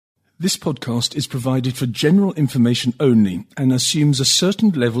This podcast is provided for general information only and assumes a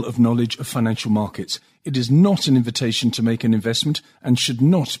certain level of knowledge of financial markets. It is not an invitation to make an investment and should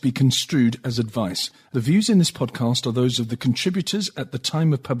not be construed as advice. The views in this podcast are those of the contributors at the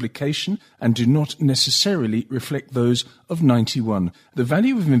time of publication and do not necessarily reflect those of 91. The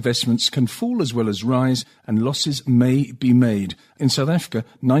value of investments can fall as well as rise, and losses may be made. In South Africa,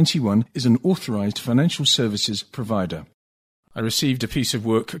 91 is an authorised financial services provider. I received a piece of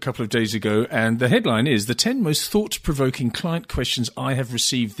work a couple of days ago, and the headline is The 10 Most Thought-Provoking Client Questions I Have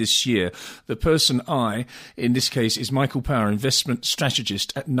Received This Year. The person in this case, is Michael Power, investment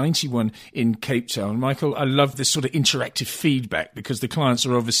strategist at 91 in Cape Town. Michael, I love this sort of interactive feedback because the clients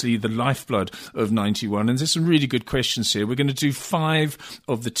are obviously the lifeblood of 91, and there's some really good questions here. We're going to do 5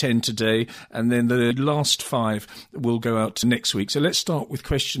 of the 10 today, and then the last 5 will go out to next week. So let's start with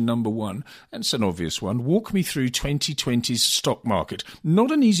question number 1, and it's an obvious one. Walk me through 2020's stock market.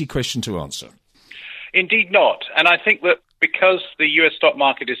 Not an easy question to answer. Indeed not. And I think that because the US stock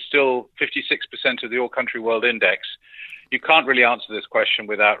market is still 56% of the all-country world index, you can't really answer this question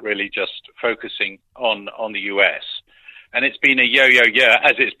without really just focusing on the US. And it's been a yo-yo year,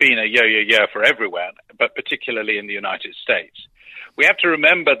 as it's been a yo-yo year for everywhere, but particularly in the United States. We have to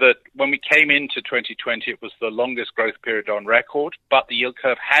remember that when we came into 2020, it was the longest growth period on record, but the yield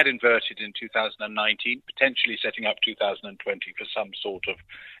curve had inverted in 2019, potentially setting up 2020 for some sort of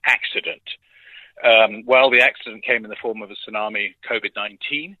accident. The accident came in the form of a tsunami,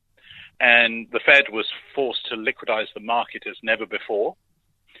 COVID-19, and the Fed was forced to liquidize the market as never before.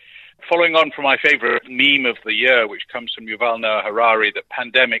 Following on from my favorite meme of the year, which comes from Yuval Noah Harari, that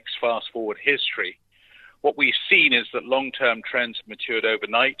pandemics fast forward history, what we've seen is that long-term trends have matured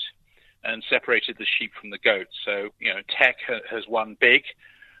overnight and separated the sheep from the goats. So, tech has won big.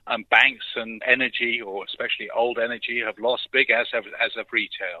 Banks and energy, or especially old energy, have lost big, as have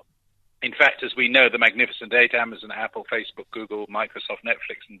retail. In fact, as we know, the Magnificent Eight, Amazon, Apple, Facebook, Google, Microsoft,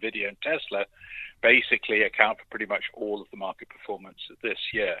 Netflix, Nvidia, and Tesla basically account for pretty much all of the market performance this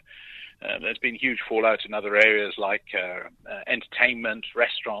year. There's been huge fallout in other areas like entertainment,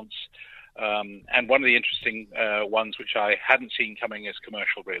 restaurants, and one of the interesting ones which I hadn't seen coming is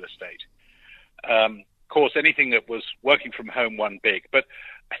commercial real estate. Of course, anything that was working from home won big, but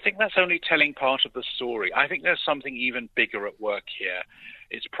I think that's only telling part of the story. I think there's something even bigger at work here.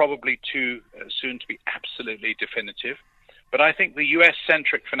 It's probably too soon to be absolutely definitive, but I think the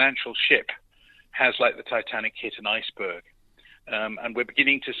US-centric financial ship has, like the Titanic, hit an iceberg. And we're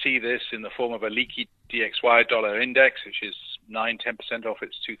beginning to see this in the form of a leaky DXY dollar index, which is 9-10% off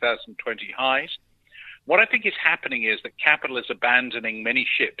its 2020 highs. What I think is happening is that capital is abandoning many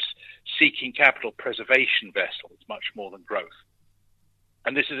ships seeking capital preservation vessels much more than growth.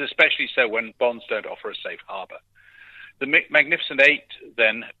 And this is especially so when bonds don't offer a safe harbor. The Magnificent Eight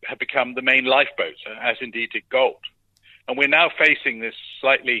then have become the main lifeboats, as indeed did gold. And we're now facing this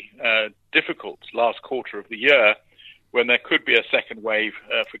slightly difficult last quarter of the year when there could be a second wave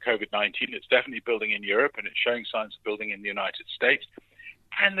for COVID-19. It's definitely building in Europe, and it's showing signs of building in the United States.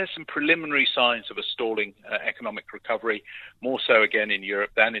 And there's some preliminary signs of a stalling economic recovery, more so again in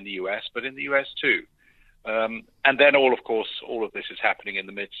Europe than in the US, but in the US too. And then all of this is happening in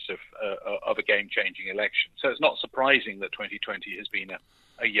the midst of a game-changing election. So it's not surprising that 2020 has been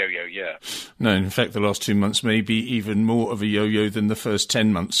a yo-yo year. No, in fact, the last 2 months may be even more of a yo-yo than the first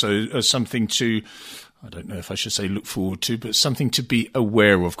 10 months. So something to, I don't know if I should say look forward to, but something to be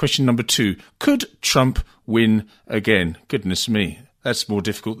aware of. Question number 2, could Trump win again? Goodness me, that's more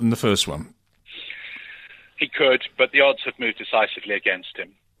difficult than the first one. He could, but the odds have moved decisively against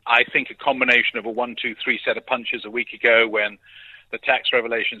him. I think a combination of a 1-2-3 set of punches a week ago when the tax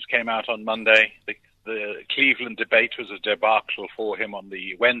revelations came out on Monday, the Cleveland debate was a debacle for him on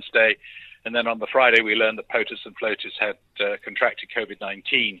the Wednesday, and then on the Friday we learned that POTUS and FLOTUS had contracted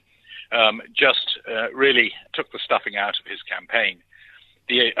COVID-19, just really took the stuffing out of his campaign.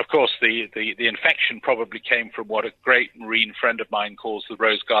 Of course, the infection probably came from what a great marine friend of mine calls the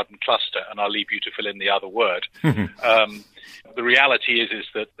Rose Garden cluster, and I'll leave you to fill in the other word. The reality is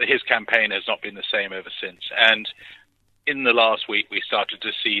that his campaign has not been the same ever since. And in the last week, we started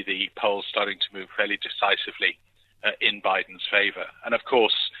to see the polls starting to move fairly decisively in Biden's favor. And of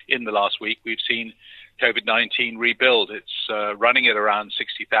course, in the last week, we've seen COVID-19 rebuild. It's running at around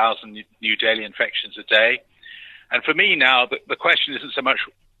 60,000 new daily infections a day. And for me now, the question isn't so much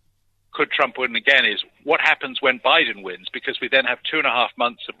could Trump win again, is what happens when Biden wins? Because we then have 2.5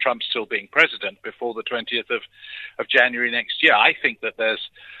 months of Trump still being president before the 20th of January next year. I think that there's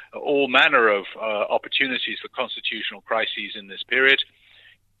all manner of opportunities for constitutional crises in this period.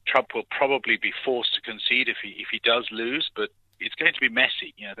 Trump will probably be forced to concede if he does lose, but it's going to be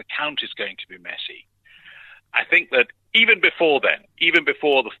messy. The count is going to be messy. I think that even before then, even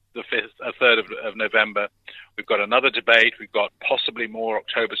before the 3rd of November, we've got another debate. We've got possibly more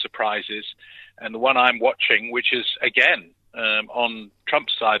October surprises. And the one I'm watching, which is, again, on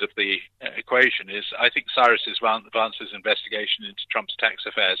Trump's side of the equation, is I think Cyrus Vance's investigation into Trump's tax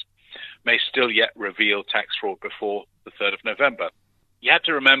affairs may still yet reveal tax fraud before the 3rd of November. You have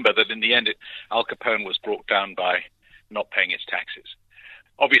to remember that in the end, Al Capone was brought down by not paying his taxes.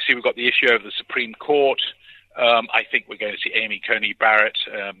 Obviously, we've got the issue of the Supreme Court. I think we're going to see Amy Coney Barrett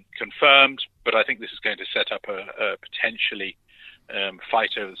confirmed, but I think this is going to set up a potentially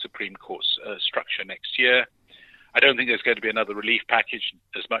fight over the Supreme Court's structure next year. I don't think there's going to be another relief package,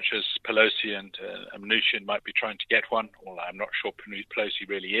 as much as Pelosi and Mnuchin might be trying to get one, although I'm not sure Pelosi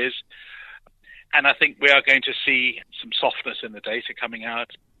really is. And I think we are going to see some softness in the data coming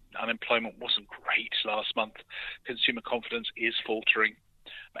out. Unemployment wasn't great last month. Consumer confidence is faltering.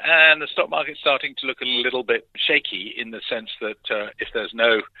 And the stock market's starting to look a little bit shaky in the sense that if there's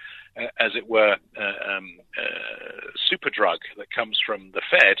no, as it were, super drug that comes from the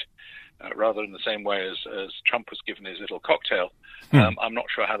Fed, rather in the same way as Trump was given his little cocktail, I'm not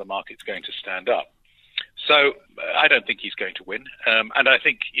sure how the market's going to stand up. So I don't think he's going to win. And I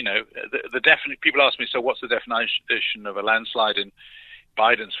think, the definite people ask me, so what's the definition of a landslide in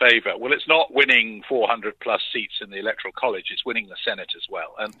Biden's favor? Well, it's not winning 400 plus seats in the Electoral College. It's winning the Senate as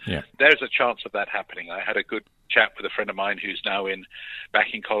well. And there's a chance of that happening. I had a good chat with a friend of mine who's now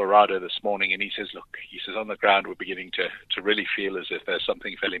back in Colorado this morning. And he says, on the ground, we're beginning to really feel as if there's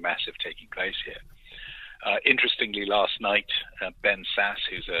something fairly massive taking place here. Interestingly, last night, Ben Sasse,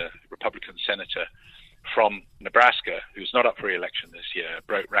 who's a Republican senator from Nebraska, who's not up for re-election this year,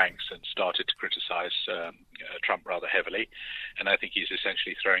 broke ranks and started to criticize Trump rather heavily. And I think he's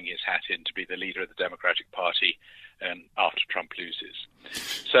essentially throwing his hat in to be the leader of the Democratic Party after Trump loses.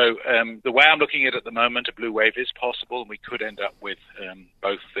 So the way I'm looking at it at the moment, a blue wave is possible, and we could end up with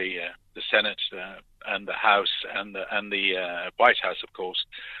both the Senate and the House and the White House, of course,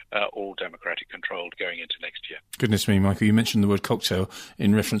 all Democratic controlled going into next year. Goodness me, Michael, you mentioned the word cocktail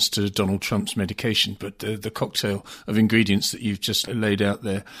in reference to Donald Trump's medication, but the cocktail of ingredients that you've just laid out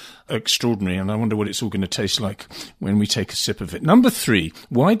there are extraordinary, and I wonder what it's all going to taste like when we take a sip of it. Number 3,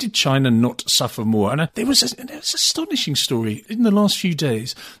 why did China not suffer more? And there was an astonishing story in the last few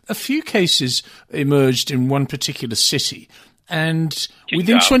days. A few cases emerged in one particular city, and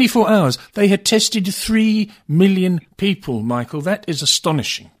within 24 hours, they had tested 3 million people, Michael. That is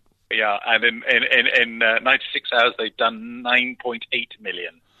astonishing. Yeah, and in 96 hours, they've done 9.8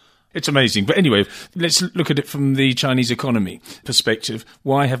 million. It's amazing. But anyway, let's look at it from the Chinese economy perspective.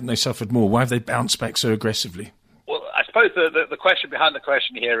 Why haven't they suffered more? Why have they bounced back so aggressively? Well, I suppose the question behind the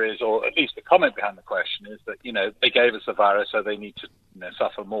question here is, or at least the comment behind the question is that, they gave us the virus, so they need to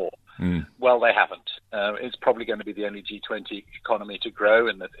suffer more. Well, they haven't. It's probably going to be the only G20 economy to grow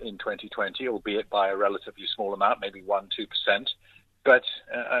in 2020, albeit by a relatively small amount, maybe 1-2%. But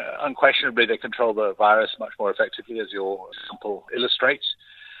unquestionably, they control the virus much more effectively, as your example illustrates.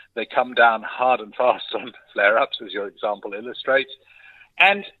 They come down hard and fast on flare-ups, as your example illustrates.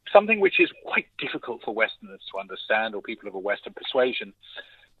 And something which is quite difficult for Westerners to understand, or people of a Western persuasion,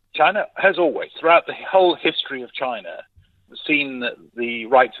 China has always, throughout the whole history of China, seen the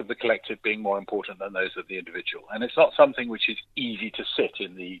rights of the collective being more important than those of the individual. And it's not something which is easy to sit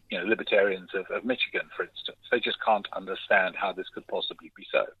in the libertarians of Michigan, for instance. They just can't understand how this could possibly be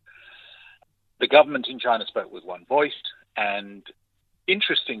so. The government in China spoke with one voice, and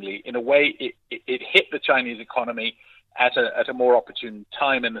interestingly, in a way, it hit the Chinese economy at a more opportune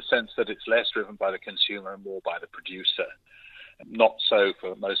time, in the sense that it's less driven by the consumer and more by the producer. Not so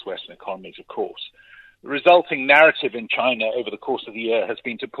for most Western economies, of course. The resulting narrative in China over the course of the year has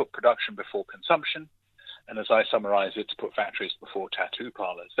been to put production before consumption, and as I summarize it, to put factories before tattoo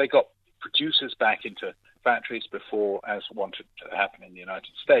parlors. They got producers back into factories before, as wanted to happen in the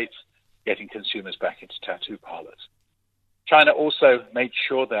United States, getting consumers back into tattoo parlors. China also made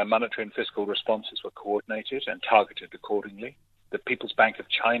sure their monetary and fiscal responses were coordinated and targeted accordingly. The People's Bank of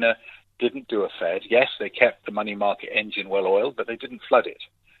China didn't do a Fed. Yes, they kept the money market engine well oiled, but they didn't flood it.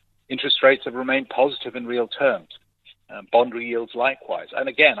 Interest rates have remained positive in real terms. Bond yields likewise. And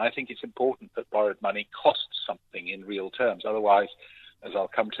again, I think it's important that borrowed money costs something in real terms. Otherwise, as I'll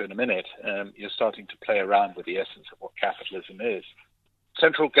come to in a minute, you're starting to play around with the essence of what capitalism is.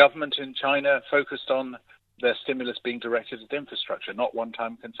 Central government in China focused on their stimulus being directed at infrastructure, not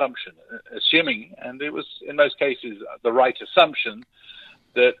one-time consumption, assuming, and it was in most cases the right assumption,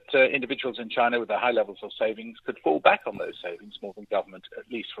 that individuals in China with their high levels of savings could fall back on those savings more than government, at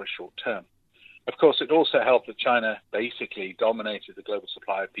least for a short term. Of course, it also helped that China basically dominated the global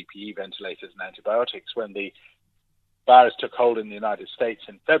supply of PPE, ventilators, and antibiotics. When the virus took hold in the United States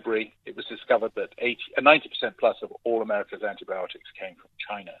in February, it was discovered that 90% plus of all America's antibiotics came from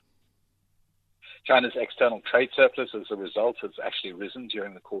China. China's external trade surplus, as a result, has actually risen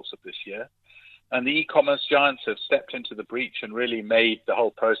during the course of this year. And the e-commerce giants have stepped into the breach and really made the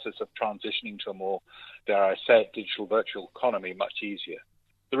whole process of transitioning to a more, dare I say it, digital virtual economy much easier.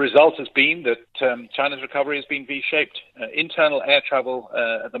 The result has been that China's recovery has been V-shaped. Internal air travel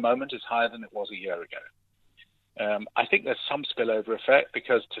at the moment is higher than it was a year ago. I think there's some spillover effect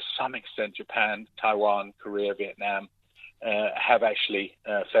because to some extent Japan, Taiwan, Korea, Vietnam have actually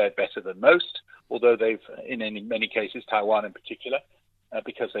fared better than most, although they've, in many cases, Taiwan in particular,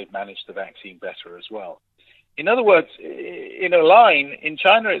 because they've managed the vaccine better as well. In other words, in a line, in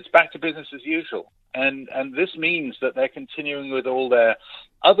China, it's back to business as usual. And this means that they're continuing with all their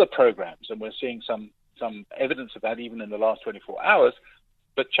other programs, and we're seeing some evidence of that even in the last 24 hours.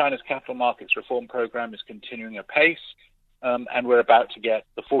 But China's capital markets reform program is continuing apace, and we're about to get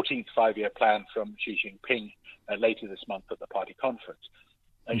the 14th five-year plan from Xi Jinping later this month at the party conference.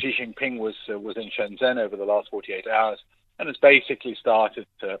 And Xi Jinping was in Shenzhen over the last 48 hours and has basically started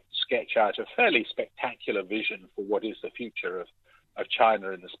to sketch out a fairly spectacular vision for what is the future of China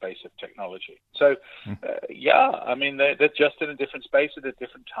in the space of technology. So, I mean, they're just in a different space at a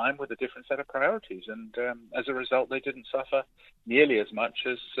different time with a different set of priorities. And as a result, they didn't suffer nearly as much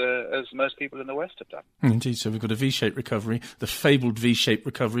as most people in the West have done. Indeed. So we've got a V-shaped recovery, the fabled V-shaped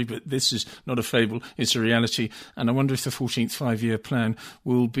recovery, but this is not a fable, it's a reality. And I wonder if the 14th five-year plan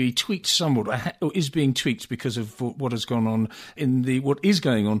will be tweaked somewhat, or is being tweaked because of what has gone on what is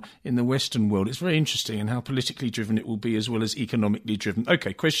going on in the Western world. It's very interesting and how politically driven it will be as well as economically driven.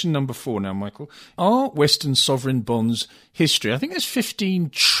 Okay, question number 4 now, Michael. Are Western sovereign bonds history? I think there's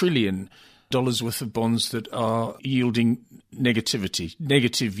 $15 trillion worth of bonds that are yielding negative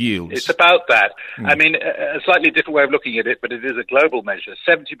yields. It's about that. I mean, a slightly different way of looking at it, but it is a global measure.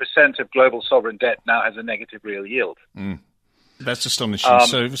 70% of global sovereign debt now has a negative real yield. That's astonishing.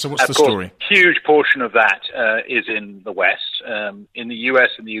 So what's the story? A huge portion of that is in the West. In the US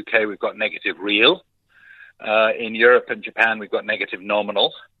and the UK, we've got negative real. In Europe and Japan, we've got negative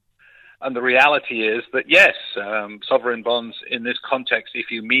nominal. And the reality is that, yes, sovereign bonds in this context,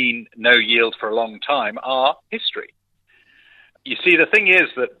 if you mean no yield for a long time, are history. You see, the thing is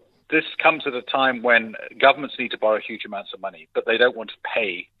that this comes at a time when governments need to borrow huge amounts of money, but they don't want to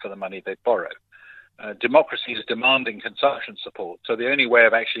pay for the money they borrow. Democracy is demanding consumption support. So the only way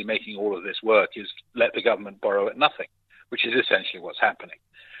of actually making all of this work is let the government borrow at nothing, which is essentially what's happening.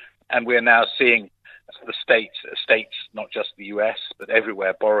 And we're now seeing the states, not just the US, but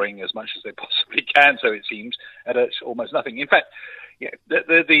everywhere, borrowing as much as they possibly can, so it seems, at almost nothing. In fact,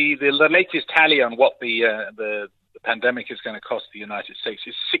 the latest tally on what the pandemic is going to cost the United States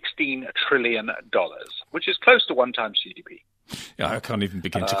is $16 trillion, which is close to 1 times GDP. Yeah, I can't even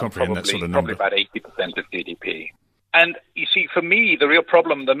begin to comprehend that sort of number. Probably about 80% of GDP. And you see, for me, the real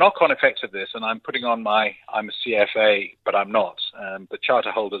problem, the knock-on effects of this, and I'm putting on I'm a CFA, but I'm not, but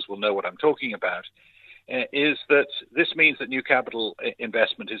charter holders will know what I'm talking about, is that this means that new capital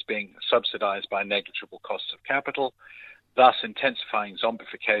investment is being subsidized by negligible costs of capital, thus intensifying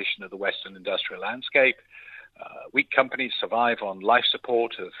zombification of the Western industrial landscape. Weak companies survive on life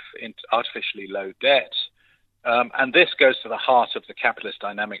support of artificially low debt. And this goes to the heart of the capitalist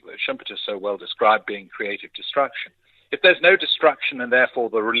dynamic that Schumpeter so well described, being creative destruction. If there's no destruction and therefore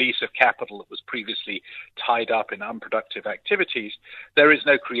the release of capital that was previously tied up in unproductive activities, there is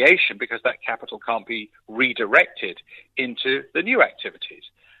no creation because that capital can't be redirected into the new activities.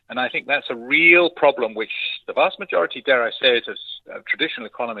 And I think that's a real problem which the vast majority, dare I say it, as traditional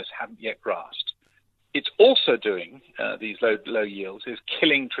economists haven't yet grasped. It's also doing, these low yields, is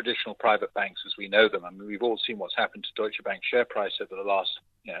killing traditional private banks as we know them. I mean, we've all seen what's happened to Deutsche Bank's share price over the last,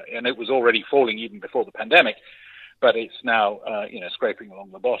 and it was already falling even before the pandemic, but it's now, scraping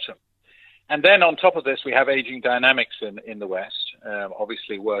along the bottom. And then on top of this, we have aging dynamics in the West,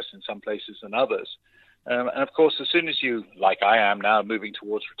 obviously worse in some places than others. And of course, as soon as you, like I am now, moving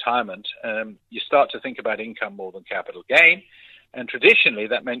towards retirement, you start to think about income more than capital gain. And traditionally,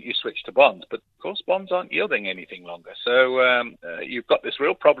 that meant you switched to bonds. But of course, bonds aren't yielding anything longer. So you've got this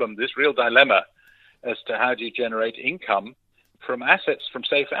real problem, this real dilemma as to how do you generate income from assets, from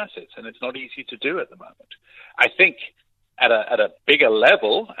safe assets. And it's not easy to do at the moment. I think at a bigger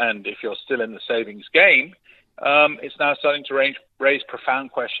level, and if you're still in the savings game, it's now starting to raise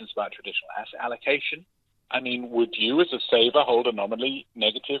profound questions about traditional asset allocation. I mean, would you as a saver hold a nominally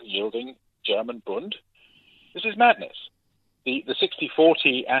negative yielding German Bund? This is madness. the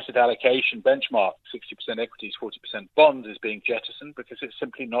 60-40 asset allocation benchmark, 60% equities, 40% bonds, is being jettisoned because it's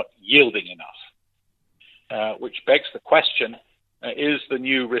simply not yielding enough, which begs the question, is the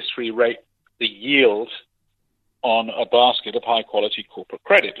new risk-free rate the yield on a basket of high-quality corporate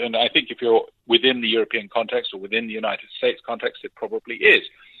credit? And I think if you're within the European context or within the United States context, it probably is.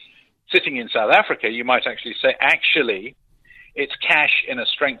 Sitting in South Africa, you might actually say, actually, it's cash in a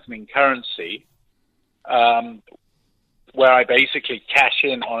strengthening currency, where I basically cash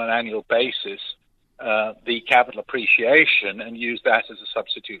in on an annual basis the capital appreciation and use that as a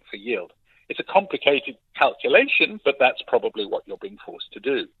substitute for yield. It's a complicated calculation, but that's probably what you're being forced to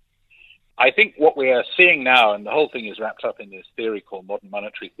do. I think what we are seeing now, and the whole thing is wrapped up in this theory called modern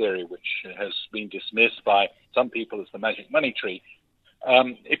monetary theory, which has been dismissed by some people as the magic money tree.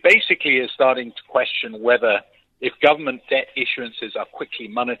 It basically is starting to question whether, if government debt issuances are quickly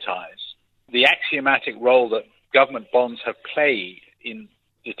monetized, the axiomatic role that government bonds have played in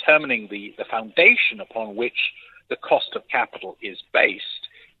determining the foundation upon which the cost of capital is based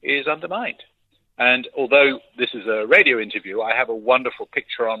is undermined. And although this is a radio interview, I have a wonderful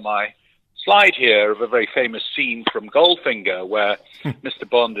picture on my slide here of a very famous scene from Goldfinger where Mr.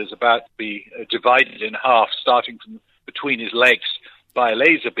 Bond is about to be divided in half, starting from between his legs by a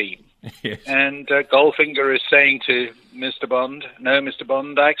laser beam. Yes. And Goldfinger is saying to Mr. Bond, "No, Mr.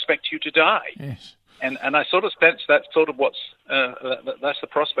 Bond, I expect you to die." Yes. And I sort of sense that's sort of that's the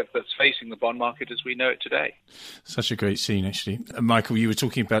prospect that's facing the bond market as we know it today. Such a great scene, actually. Michael, you were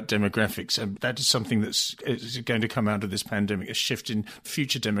talking about demographics, and that is something that's going to come out of this pandemic, a shift in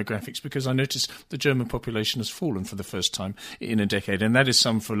future demographics, because I noticed the German population has fallen for the first time in a decade, and that is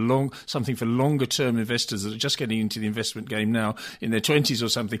something for longer-term investors that are just getting into the investment game now, in their 20s or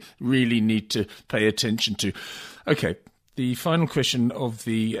something, really need to pay attention to. Okay. The final question of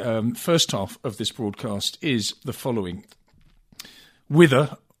the first half of this broadcast is the following.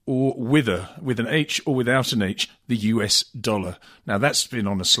 Wither, with an H or without an H, the US dollar. Now, that's been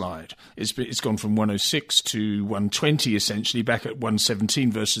on a slide. It's gone from 106 to 120, essentially, back at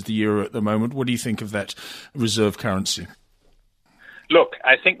 117 versus the euro at the moment. What do you think of that reserve currency? Look,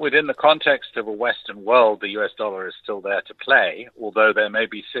 I think within the context of a Western world, the US dollar is still there to play, although there may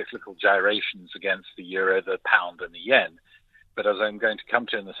be cyclical gyrations against the euro, the pound, and the yen. But as I'm going to come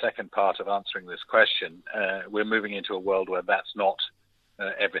to in the second part of answering this question, we're moving into a world where that's not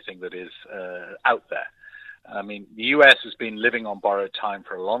everything that is out there. I mean, the US has been living on borrowed time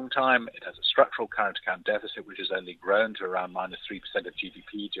for a long time. It has a structural current account deficit, which has only grown to around minus 3% of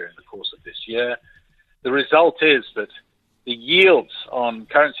GDP during the course of this year. The result is that the yields on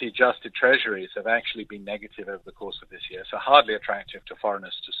currency-adjusted treasuries have actually been negative over the course of this year, so hardly attractive to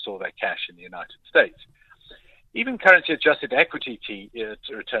foreigners to store their cash in the United States. Even currency-adjusted equity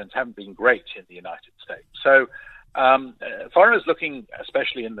returns haven't been great in the United States. So foreigners looking,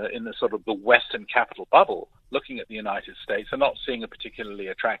 especially in the sort of the Western capital bubble, looking at the United States, are not seeing a particularly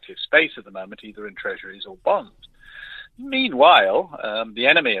attractive space at the moment, either in treasuries or bonds. Meanwhile, the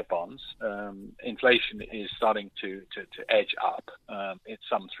enemy of bonds, inflation is starting to edge up. It's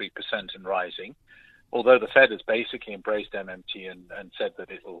some 3% and rising, although the Fed has basically embraced MMT and said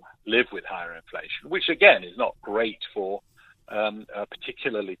that it will live with higher inflation, which, again, is not great for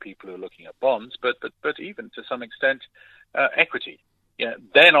particularly people who are looking at bonds, but even to some extent equity. Yeah.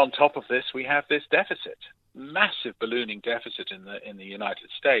 Then on top of this, we have this deficit, massive ballooning deficit in the United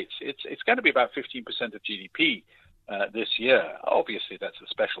States. It's going to be about 15% of GDP this year. Obviously, that's a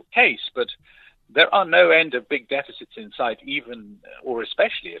special case, but there are no end of big deficits in sight, even or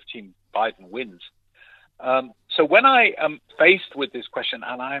especially if Team Biden wins. So when I am faced with this question,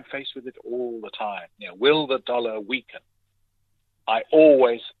 and I am faced with it all the time, will the dollar weaken? I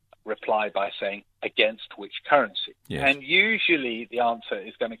always reply by saying, against which currency? Yes. And usually the answer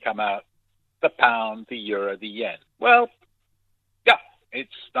is going to come out, the pound, the euro, the yen. Well, yeah,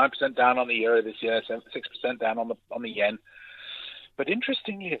 it's 9% down on the euro this year, 6% down on the yen. But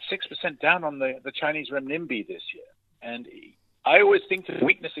interestingly, it's 6% down on the Chinese renminbi this year. And I always think of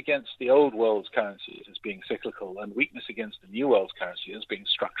weakness against the old world's currencies as being cyclical and weakness against the new world's currency as being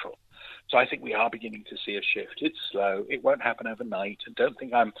structural. So I think we are beginning to see a shift. It's slow. It won't happen overnight. And don't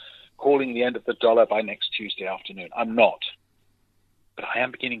think I'm calling the end of the dollar by next Tuesday afternoon. I'm not. But I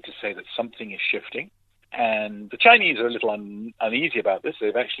am beginning to say that something is shifting. And the Chinese are a little uneasy about this.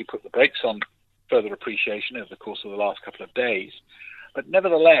 They've actually put the brakes on further appreciation over the course of the last couple of days. But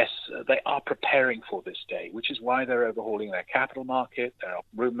nevertheless, they are preparing for this day, which is why they're overhauling their capital market. They're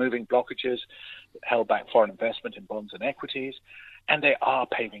removing blockages that held back foreign investment in bonds and equities. And they are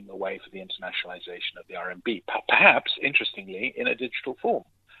paving the way for the internationalization of the RMB, perhaps, interestingly, in a digital form.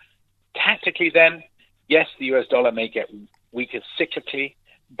 Tactically, then, yes, the US dollar may get weaker cyclically,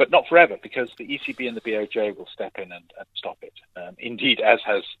 but not forever, because the ECB and the BOJ will step in and stop it. Indeed, as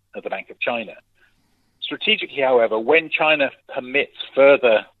has the Bank of China. Strategically, however, when China permits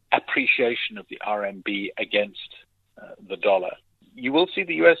further appreciation of the RMB against the dollar, you will see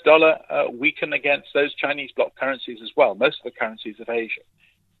the US dollar weaken against those Chinese bloc currencies as well, most of the currencies of Asia.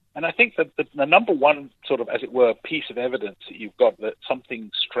 And I think that the number one sort of, as it were, piece of evidence that you've got that something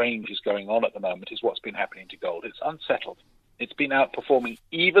strange is going on at the moment is what's been happening to gold. It's unsettled. It's been outperforming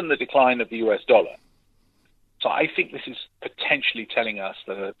even the decline of the US dollar. So I think this is potentially telling us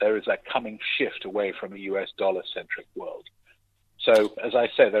that there is a coming shift away from a US dollar-centric world. So, as I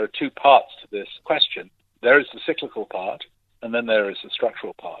say, there are two parts to this question. There is the cyclical part, and then there is the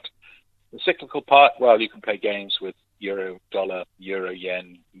structural part. The cyclical part, well, you can play games with euro, dollar, euro,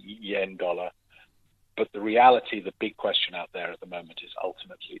 yen, yen, dollar. But the reality, the big question out there at the moment is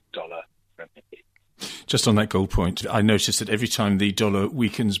ultimately dollar renminbi. Just on that gold point, I noticed that every time the dollar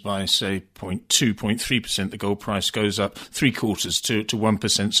weakens by, say, 0.2%, 0.3%, the gold price goes up 0.75% to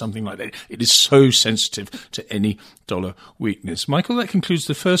 1%, something like that. It is so sensitive to any dollar weakness. Michael, that concludes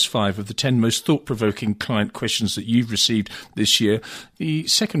the first 5 of the 10 most thought-provoking client questions that you've received this year. The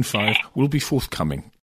second 5 will be forthcoming.